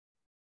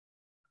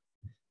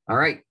All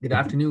right, good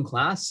afternoon,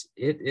 class.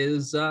 It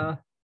is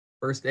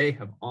first day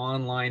of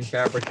online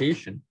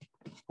fabrication.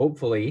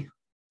 Hopefully,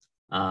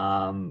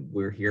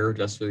 we're here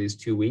just for these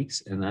 2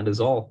 weeks, and that is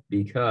all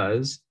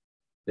because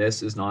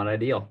this is not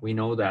ideal. We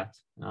know that.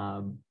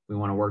 We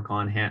want to work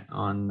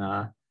on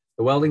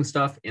the welding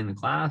stuff in the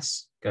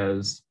class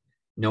because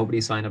nobody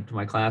signed up to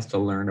my class to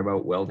learn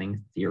about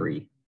welding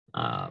theory.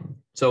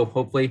 So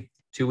hopefully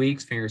 2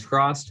 weeks, fingers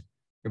crossed,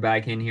 you're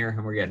back in here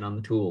and we're getting on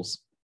the tools.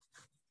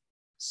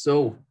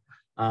 So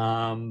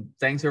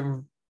thanks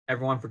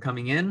everyone for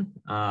coming in.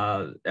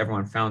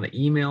 Everyone found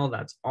the email.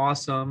 That's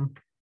awesome.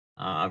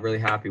 Really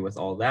happy with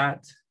all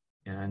that.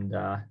 And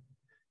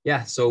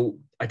yeah, so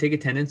I take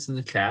attendance in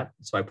the chat.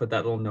 So I put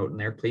that little note in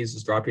there. Please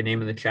just drop your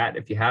name in the chat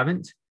if you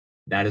haven't.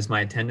 That is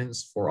my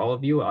attendance for all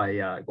of you.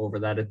 I go over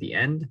that at the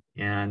end,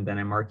 and then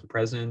I mark you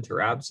present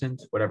or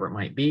absent, whatever it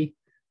might be.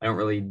 I don't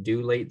really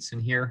do lates in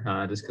here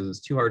just because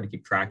it's too hard to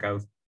keep track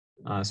of.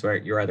 So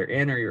you're either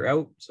in or you're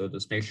out. So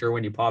just make sure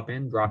when you pop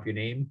in, drop your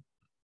name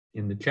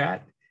in the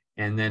chat,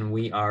 and then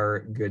we are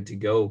good to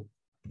go.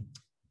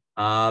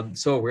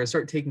 So we're gonna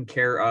start taking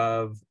care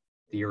of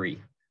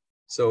theory.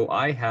 So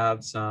I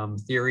have some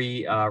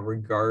theory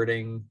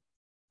regarding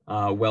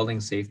welding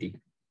safety.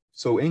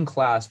 So in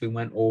class, we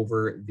went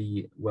over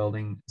the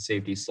welding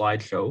safety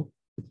slideshow,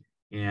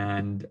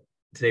 and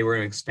today we're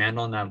gonna expand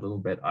on that a little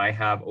bit. I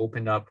have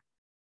opened up,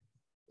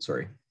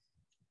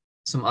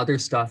 some other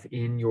stuff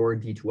in your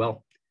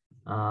D2L.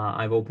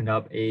 I've opened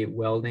up a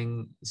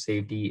welding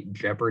safety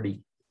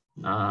Jeopardy.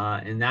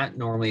 And that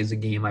normally is a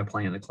game I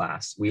play in the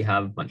class. We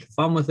have a bunch of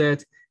fun with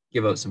it,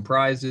 give out some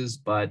prizes,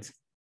 but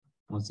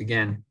once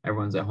again,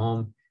 everyone's at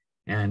home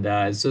and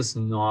it's just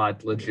not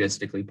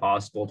logistically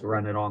possible to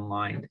run it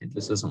online. It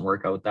just doesn't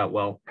work out that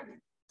well.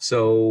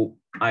 So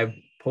I've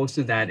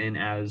posted that in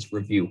as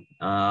review.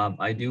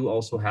 I do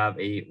also have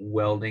a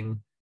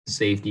welding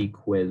safety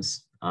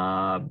quiz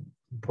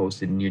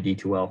posted in your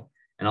D2L,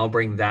 and I'll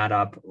bring that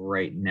up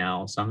right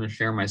now. So I'm going to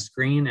share my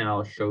screen and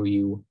I'll show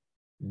you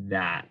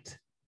that.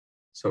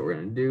 So what we're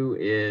going to do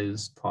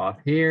is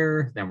pop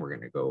here, then we're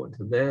going to go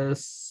into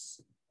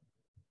this,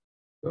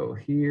 go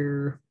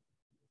here.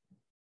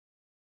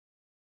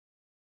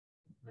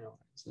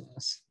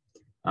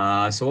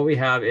 So what we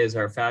have is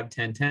our FAB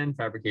 1010,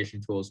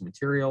 fabrication tools and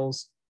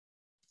materials.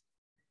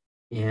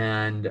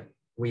 And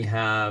we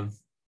have,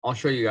 I'll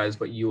show you guys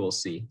what you will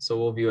see. So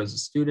we'll view as a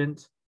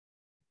student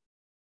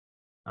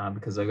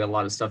because I've got a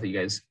lot of stuff that you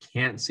guys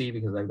can't see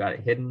because I've got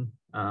it hidden.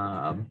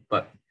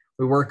 But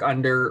we work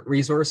under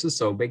resources.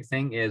 So big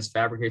thing is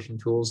fabrication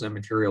tools and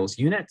materials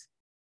unit.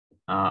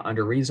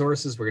 Under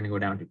resources, we're going to go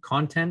down to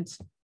content.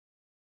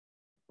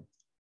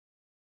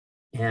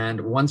 And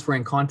once we're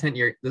in content,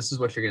 this is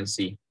what you're going to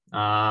see.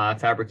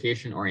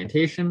 Fabrication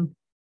orientation,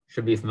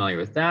 should be familiar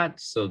with that.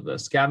 So the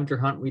scavenger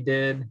hunt we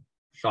did,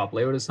 shop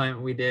layout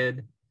assignment we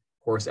did,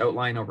 course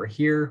outline over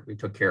here, we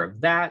took care of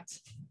that.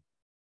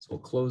 So we'll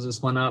close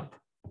this one up.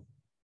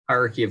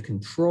 Hierarchy of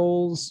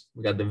controls,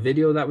 we got the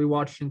video that we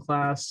watched in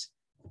class.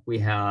 We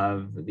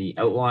have the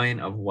outline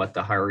of what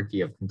the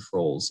hierarchy of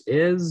controls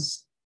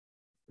is.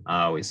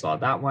 We saw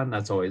that one.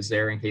 That's always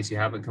there in case you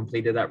haven't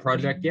completed that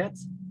project yet.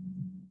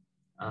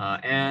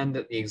 And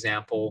the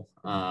example,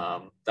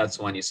 that's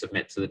the one you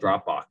submit to the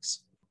Dropbox.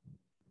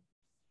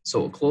 So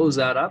we'll close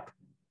that up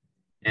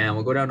and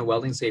we'll go down to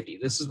welding safety.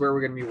 This is where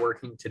we're going to be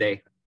working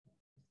today.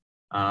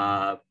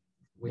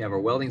 We have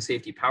our welding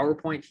safety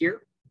PowerPoint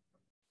here.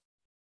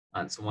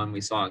 That's the one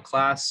we saw in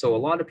class. So a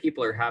lot of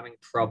people are having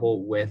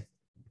trouble with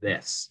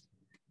this.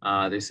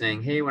 They're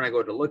saying, hey, when I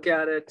go to look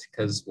at it,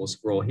 because we'll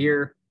scroll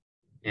here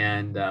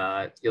and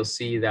you'll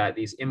see that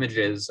these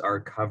images are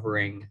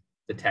covering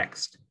the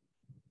text.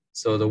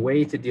 So the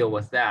way to deal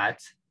with that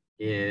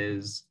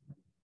is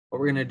what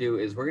we're going to do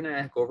is we're going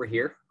to go over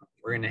here.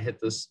 We're going to hit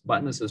this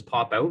button that says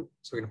pop out.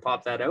 So we're going to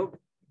pop that out.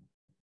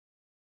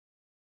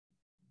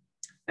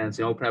 And it's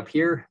going to open up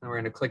here. And we're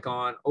going to click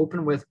on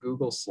open with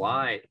Google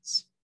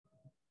Slides.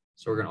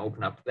 So we're going to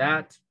open up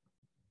that.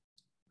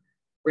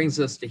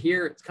 Brings us to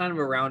here. It's kind of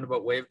a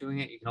roundabout way of doing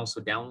it. You can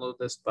also download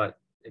this, but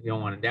if you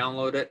don't want to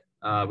download it,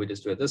 we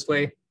just do it this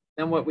way.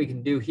 Then what we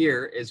can do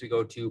here is we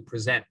go to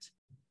present.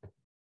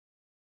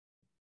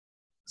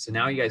 So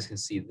now you guys can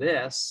see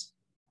this,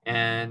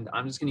 and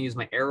I'm just going to use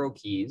my arrow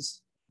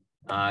keys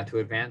to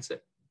advance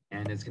it.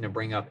 And it's going to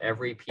bring up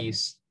every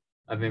piece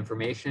of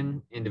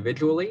information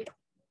individually.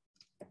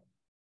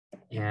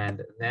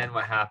 And then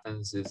what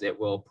happens is it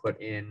will put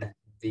in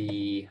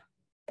the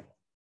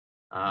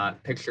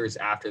pictures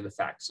after the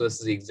fact. So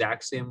this is the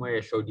exact same way I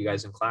showed you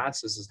guys in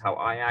class. This is how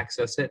I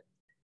access it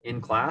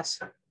in class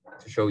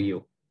to show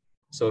you.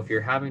 So if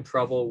you're having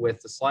trouble with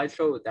the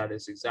slideshow, that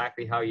is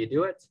exactly how you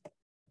do it.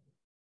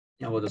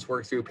 And we'll just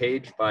work through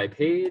page by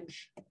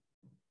page.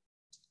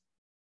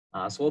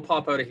 So we'll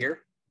pop out of here.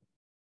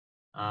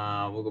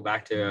 We'll go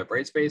back to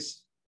Brightspace,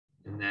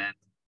 and then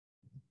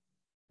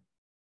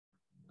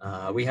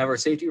we have our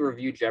safety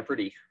review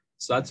Jeopardy.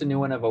 So that's a new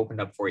one I've opened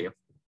up for you.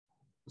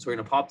 So we're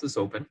going to pop this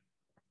open.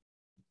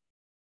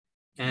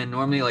 And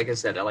normally, like I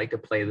said, I like to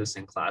play this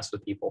in class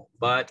with people,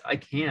 but I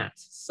can't.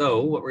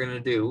 So what we're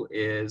going to do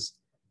is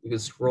you can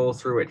scroll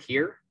through it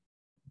here.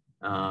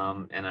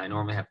 And I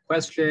normally have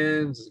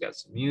questions. It's got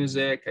some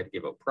music. I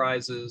give out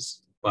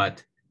prizes,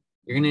 but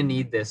you're going to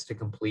need this to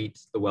complete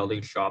the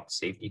welding shop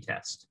safety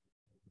test.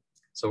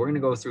 So we're going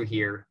to go through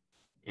here,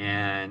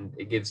 and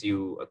it gives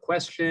you a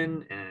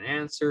question and an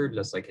answer,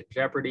 just like in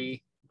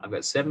Jeopardy. I've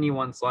got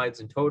 71 slides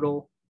in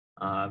total.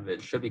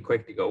 It should be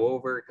quick to go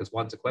over because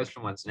one's a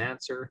question, one's an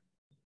answer.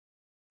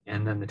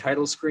 And then the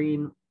title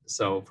screen,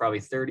 so probably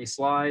 30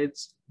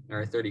 slides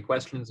or 30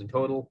 questions in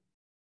total.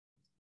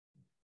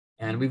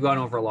 And we've gone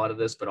over a lot of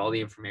this, but all the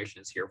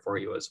information is here for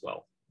you as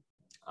well.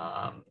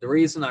 The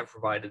reason I've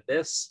provided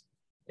this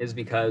is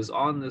because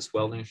on this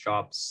welding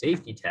shop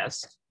safety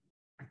test,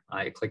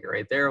 I click it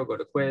right there, I'll go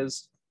to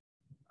quiz.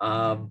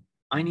 I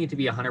need to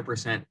be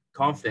 100%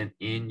 confident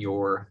in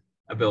your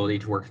ability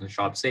to work in the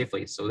shop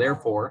safely. So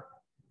therefore,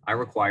 I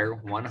require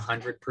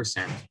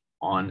 100%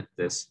 on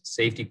this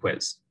safety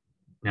quiz.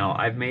 Now,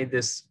 I've made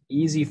this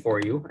easy for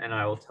you, and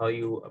I will tell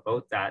you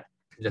about that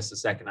in just a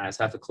second. I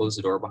just have to close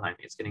the door behind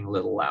me. It's getting a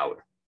little loud.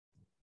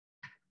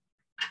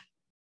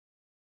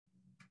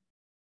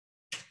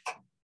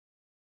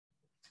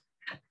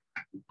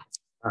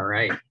 All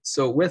right,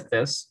 so with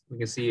this, we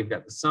can see you've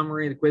got the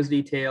summary, the quiz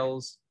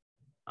details,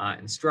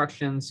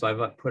 instructions. So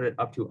I've put it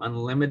up to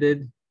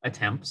unlimited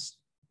attempts,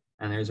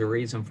 and there's a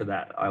reason for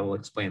that. I will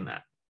explain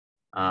that.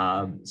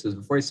 So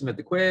before you submit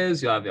the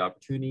quiz, you'll have the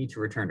opportunity to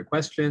return to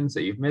questions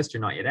that you've missed or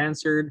not yet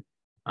answered.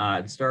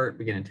 Start,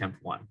 begin attempt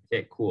 1.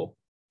 Okay, cool.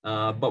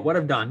 But what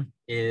I've done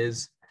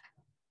is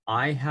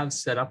I have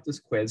set up this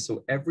quiz.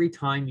 So every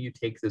time you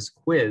take this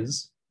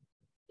quiz,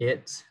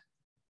 it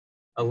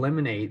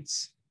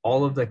eliminates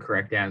all of the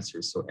correct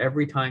answers. So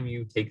every time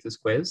you take this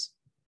quiz,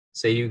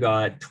 say you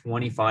got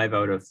 25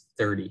 out of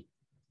 30,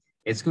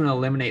 it's going to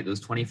eliminate those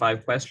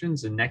 25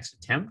 questions. The next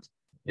attempt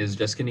is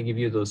just going to give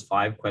you those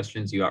 5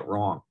 questions you got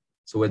wrong.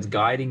 So it's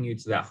guiding you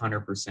to that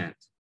 100%.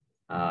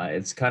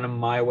 It's kind of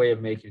my way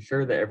of making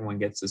sure that everyone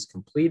gets this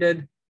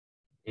completed.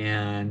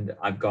 And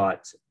I've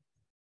got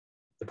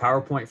the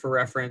PowerPoint for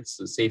reference,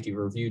 the safety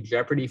review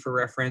Jeopardy for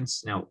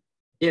reference. Now,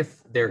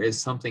 if there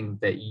is something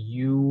that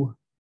you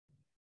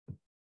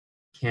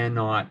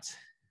cannot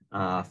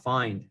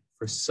find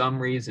for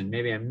some reason,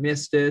 maybe I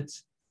missed it,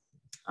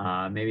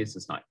 maybe it's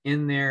just not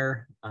in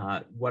there,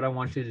 what I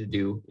want you to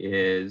do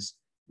is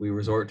we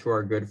resort to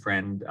our good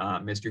friend,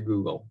 Mr.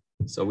 Google.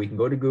 So we can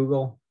go to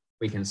Google,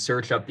 we can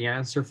search up the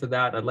answer for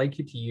that. I'd like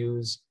you to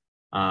use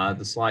the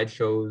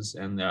slideshows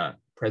and the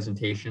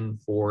presentation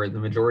for the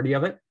majority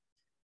of it.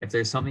 If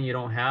there's something you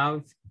don't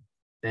have,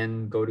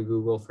 then go to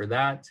Google for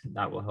that.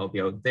 That will help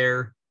you out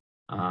there.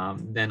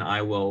 Then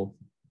I will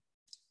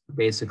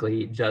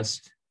basically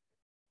just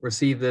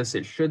receive this.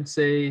 It should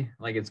say,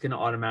 like, it's going to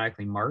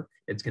automatically mark.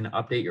 It's going to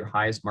update your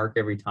highest mark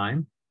every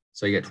time.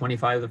 So you get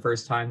 25 the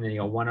first time, then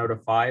you got 1 out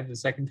of 5 the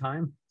second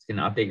time. It's going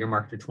to update your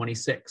mark to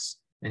 26.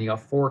 Then you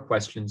got 4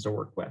 questions to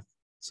work with.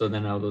 So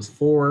then out of those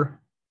 4,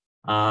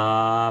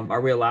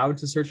 are we allowed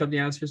to search up the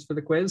answers for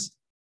the quiz?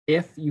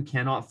 If you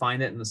cannot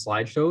find it in the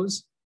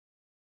slideshows,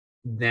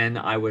 then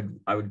I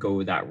would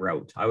go that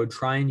route. I would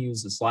try and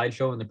use the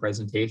slideshow and the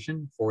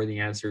presentation for the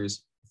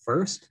answers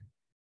first.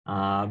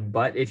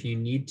 But if you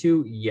need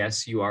to,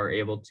 yes, you are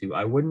able to.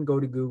 I wouldn't go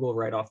to Google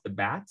right off the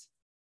bat,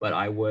 but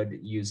I would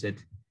use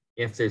it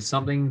if there's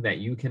something that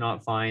you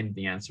cannot find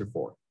the answer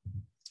for.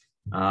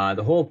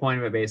 The whole point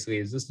of it basically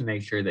is just to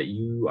make sure that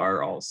you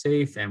are all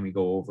safe, and we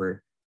go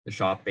over the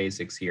shop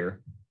basics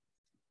here.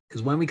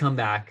 Because when we come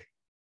back,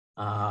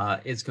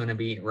 it's going to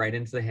be right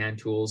into the hand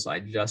tools. I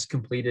just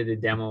completed a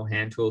demo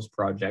hand tools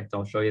project.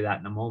 I'll show you that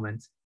in a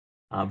moment.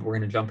 But we're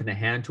going to jump into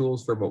hand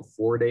tools for about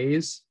 4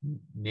 days,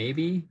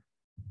 maybe.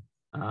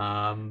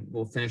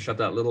 We'll finish up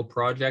that little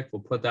project.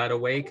 We'll put that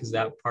away because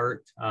that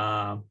part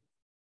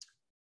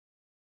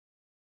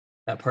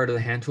of the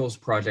hand tools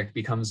project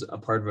becomes a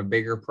part of a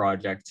bigger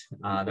project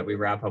that we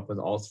wrap up with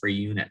all 3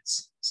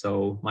 units.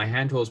 So my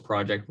hand tools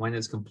project, when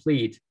it's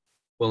complete,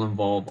 will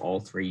involve all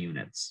 3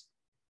 units.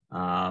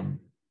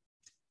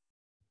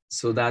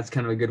 So that's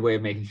kind of a good way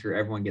of making sure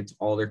everyone gets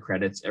all their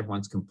credits,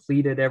 everyone's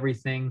completed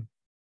everything.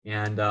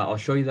 And I'll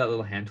show you that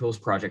little hand tools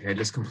project. I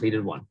just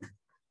completed one.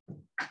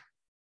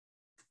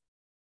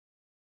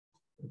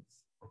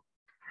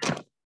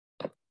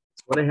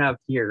 So what I have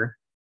here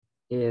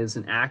is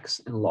an axe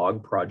and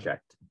log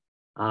project.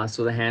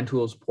 So the hand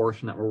tools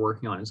portion that we're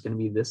working on is going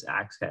to be this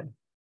axe head.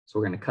 So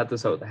we're going to cut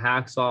this out with the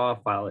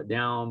hacksaw, file it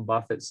down,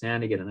 buff it,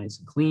 sand it, get it nice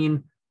and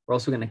clean. We're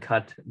also going to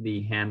cut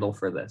the handle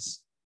for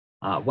this.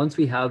 Once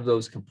we have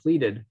those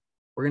completed,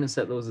 we're going to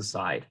set those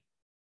aside.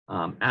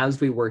 As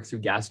we work through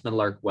gas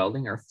metal arc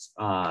welding,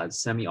 our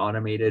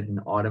semi-automated and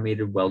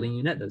automated welding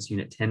unit, that's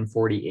unit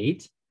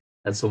 1048.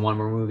 That's the one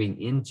we're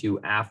moving into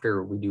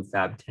after we do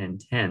FAB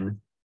 1010.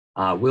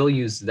 We'll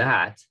use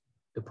that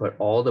to put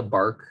all the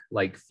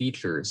bark-like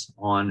features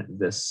on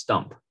this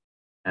stump.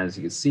 As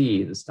you can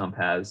see, the stump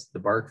has the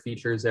bark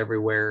features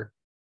everywhere,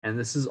 and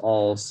this is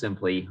all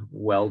simply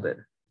welded.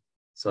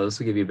 So this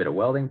will give you a bit of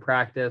welding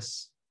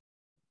practice.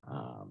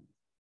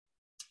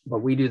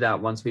 But we do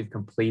that once we've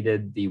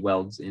completed the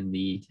welds in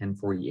the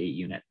 1048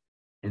 unit.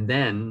 And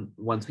then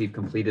once we've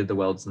completed the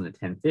welds in the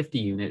 1050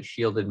 unit,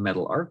 shielded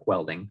metal arc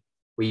welding,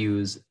 we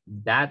use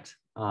that,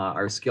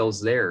 our skills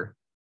there,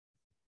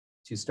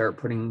 to start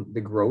putting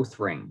the growth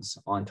rings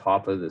on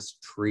top of this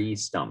tree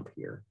stump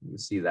here. You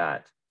see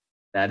that.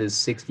 That is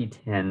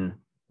 60-10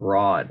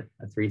 rod,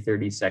 a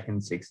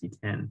 332nd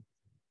 60-10.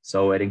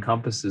 So it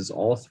encompasses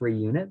all 3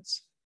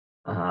 units.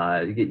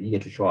 You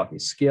get to show off your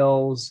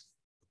skills.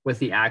 With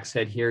the axe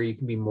head here, you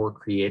can be more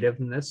creative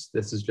in this.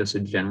 This is just a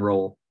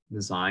general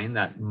design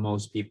that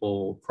most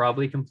people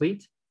probably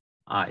complete.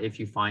 If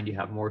you find you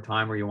have more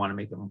time or you want to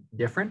make them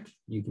different,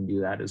 you can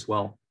do that as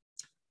well.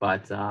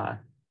 But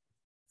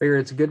figure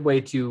it's a good way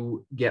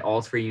to get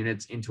all 3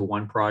 units into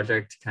one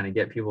project, kind of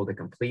get people to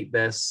complete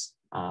this.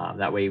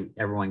 That way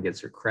everyone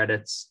gets their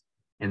credits.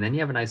 And then you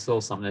have a nice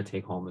little something to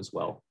take home as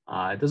well.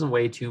 It doesn't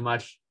weigh too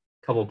much,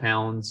 a couple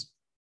pounds,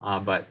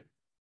 but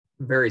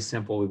very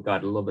simple. We've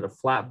got a little bit of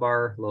flat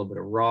bar, a little bit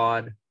of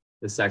rod.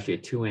 This is actually a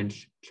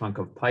 2-inch chunk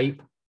of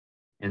pipe,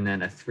 and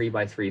then a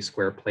 3x3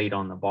 square plate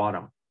on the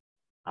bottom.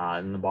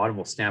 And the bottom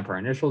will stamp our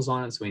initials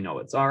on it so we know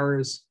it's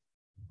ours.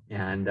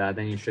 And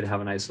then you should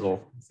have a nice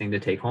little thing to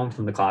take home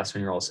from the class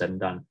when you're all said and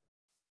done.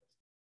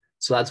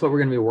 So that's what we're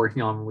going to be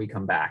working on when we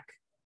come back.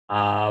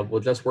 We'll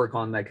just work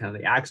on that kind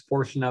of the axe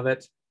portion of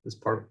it, this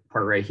part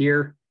right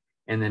here.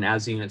 And then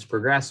as the units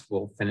progress,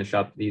 we'll finish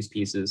up these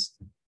pieces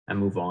and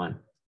move on.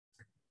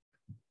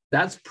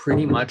 That's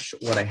pretty much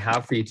what I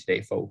have for you today,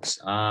 folks.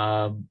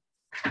 I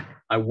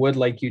would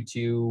like you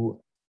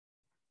to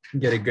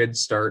get a good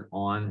start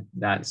on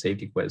that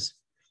safety quiz.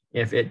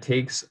 If it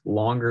takes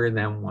longer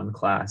than one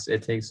class,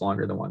 it takes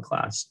longer than one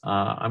class.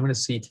 I'm going to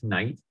see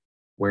tonight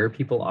where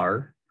people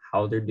are,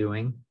 how they're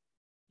doing.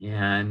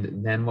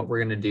 And then what we're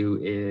going to do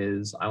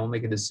is I will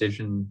make a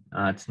decision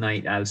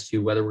tonight as to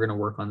whether we're going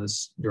to work on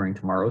this during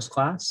tomorrow's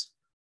class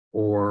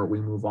or we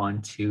move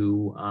on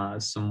to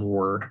some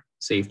more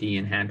safety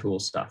and hand tool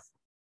stuff.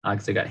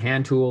 Because I got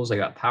hand tools, I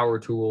got power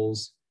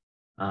tools,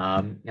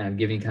 and I'm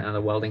giving kind of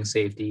the welding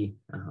safety.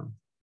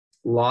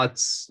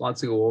 Lots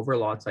to go over,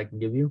 lots I can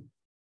give you.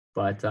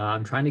 But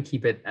I'm trying to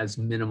keep it as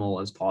minimal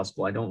as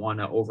possible. I don't want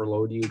to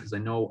overload you because I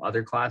know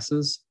other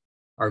classes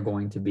are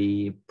going to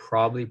be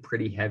probably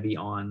pretty heavy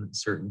on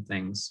certain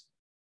things.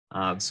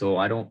 So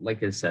I don't,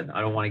 like I said, I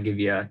don't want to give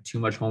you too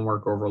much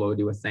homework, overload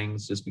you with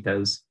things just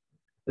because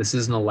this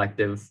is an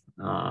elective.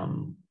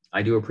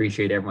 I do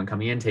appreciate everyone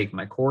coming in, taking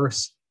my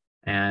course,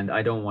 and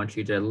I don't want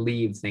you to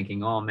leave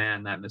thinking, oh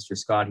man, that Mr.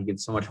 Scott, he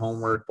gives so much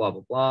homework, blah,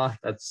 blah, blah.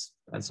 That's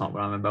not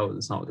what I'm about.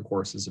 That's not what the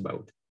course is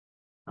about.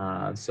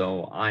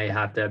 So I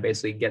have to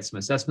basically get some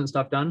assessment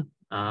stuff done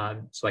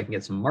so I can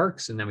get some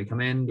marks, and then we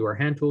come in, do our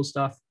hand tool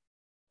stuff,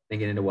 then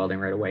get into welding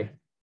right away.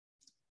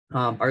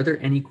 Are there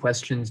any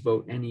questions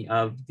about any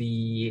of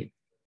the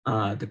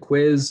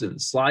quiz and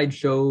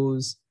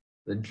slideshows,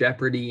 the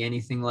Jeopardy,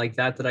 anything like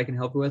that that I can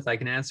help you with? I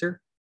can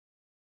answer.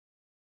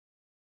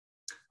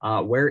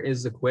 Where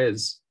is the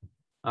quiz?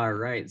 All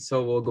right,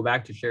 so we'll go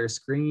back to share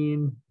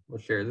screen. We'll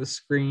share this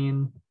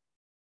screen.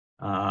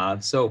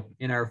 So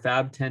in our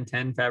Fab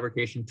 1010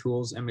 fabrication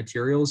tools and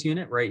materials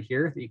unit right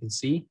here that you can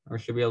see, or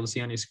should be able to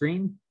see on your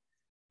screen,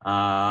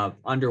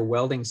 under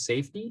welding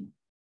safety,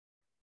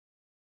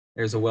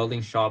 there's a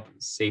welding shop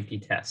safety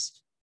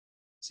test.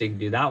 So you can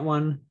do that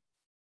one.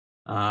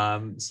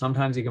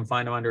 Sometimes you can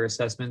find them under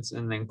assessments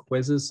and then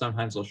quizzes.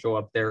 Sometimes they'll show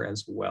up there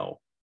as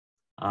well.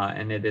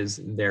 And it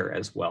is there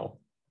as well.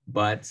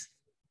 But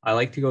I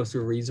like to go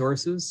through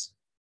resources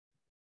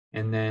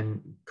and then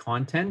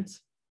content,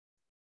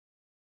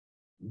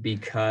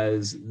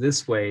 because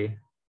this way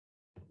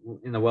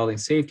in the welding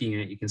safety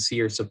unit, you can see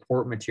your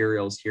support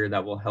materials here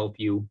that will help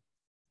you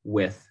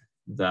with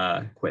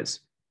the quiz.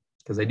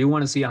 Because I do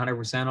want to see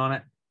 100% on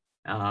it.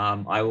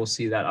 I will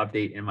see that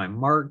update in my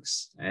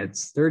marks.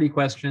 It's 30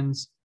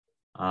 questions,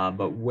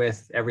 but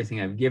with everything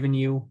I've given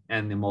you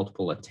and the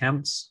multiple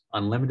attempts,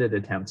 unlimited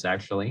attempts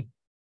actually,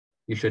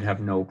 you should have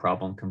no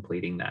problem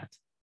completing that.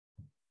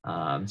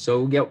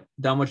 So get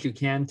done what you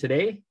can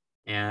today,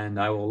 and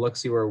I will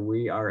see where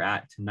we are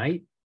at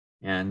tonight,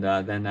 and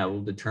then that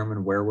will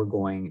determine where we're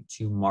going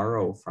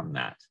tomorrow from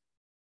that.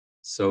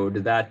 So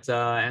did that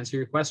answer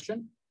your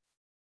question?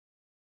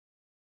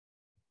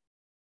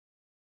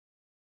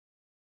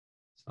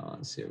 So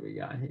let's see what we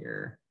got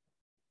here.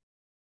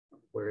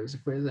 Where is the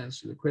quiz?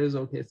 Answer the quiz.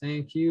 Okay,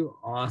 thank you.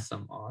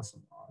 Awesome,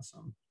 awesome,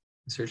 awesome.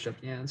 Search up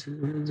the answer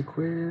to the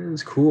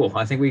quiz. Cool.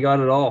 I think we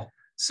got it all.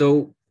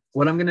 So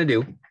what I'm going to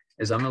do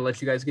is I'm going to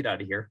let you guys get out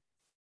of here.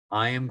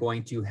 I am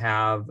going to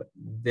have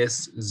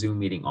this Zoom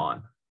meeting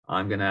on.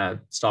 I'm going to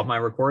stop my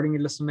recording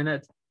in just a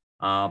minute.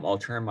 I'll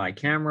turn my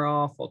camera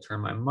off. I'll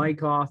turn my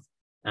mic off.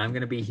 And I'm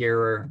going to be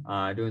here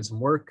doing some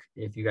work.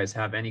 If you guys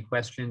have any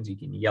questions, you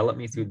can yell at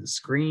me through the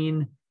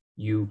screen.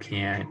 You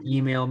can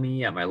email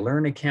me at my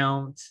Learn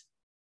account,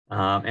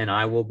 and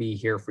I will be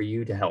here for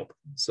you to help.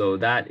 So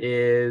that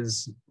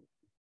is,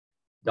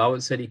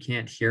 Dawit said he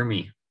can't hear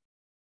me.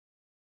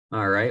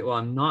 All right. Well,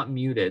 I'm not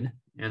muted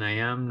and I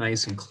am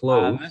nice and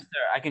close. Mister,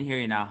 I can hear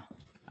you now.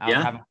 I was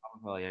having a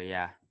problem earlier.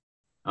 Yeah.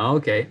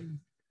 Okay.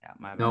 Yeah.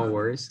 My No bad.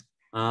 worries.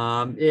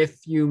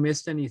 If you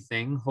missed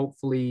anything,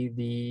 hopefully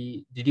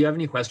did you have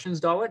any questions,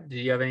 Dawit? Did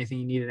you have anything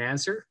you needed to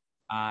answer?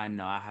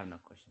 No, I have no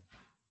question.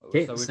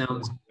 Okay, So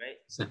sounds right?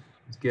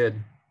 good.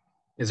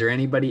 Is there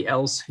anybody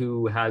else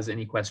who has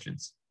any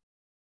questions?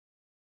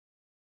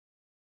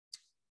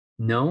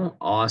 No?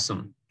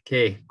 Awesome.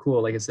 Okay,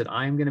 cool. Like I said,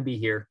 I'm going to be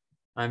here.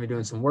 I'm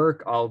doing some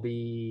work. I'll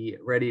be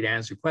ready to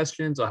answer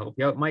questions. I'll help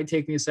you out. It might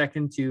take me a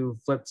second to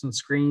flip some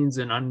screens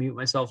and unmute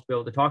myself to be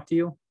able to talk to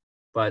you,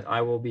 but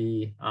I will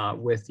be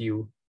with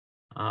you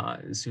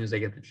as soon as I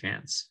get the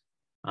chance.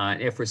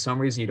 If for some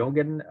reason you don't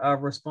get a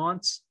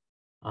response,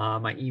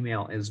 my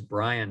email is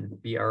Brian,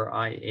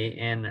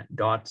 BRIAN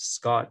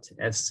 .Scott,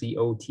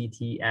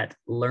 SCOTT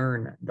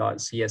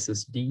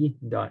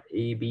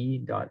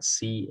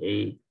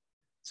 @learn.cssd.ab.ca.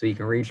 So you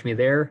can reach me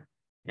there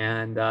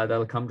and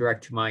that'll come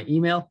direct to my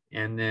email.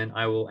 And then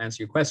I will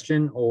answer your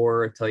question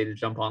or tell you to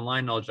jump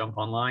online. I'll jump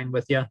online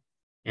with you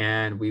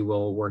and we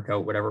will work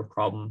out whatever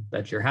problem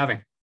that you're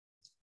having.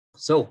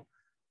 So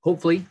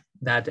hopefully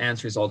that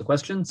answers all the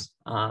questions.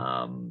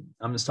 I'm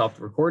going to stop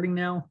the recording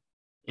now.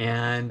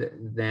 And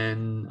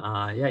then,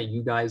 yeah,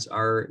 you guys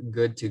are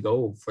good to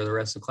go for the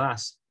rest of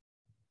class.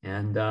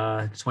 And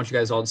just want you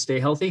guys all to stay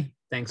healthy.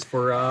 Thanks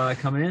for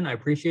coming in. I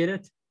appreciate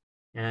it.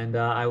 And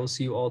I will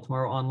see you all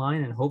tomorrow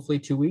online and hopefully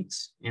 2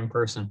 weeks in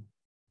person.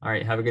 All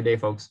right. Have a good day,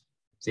 folks.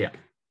 See ya.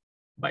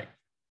 Bye.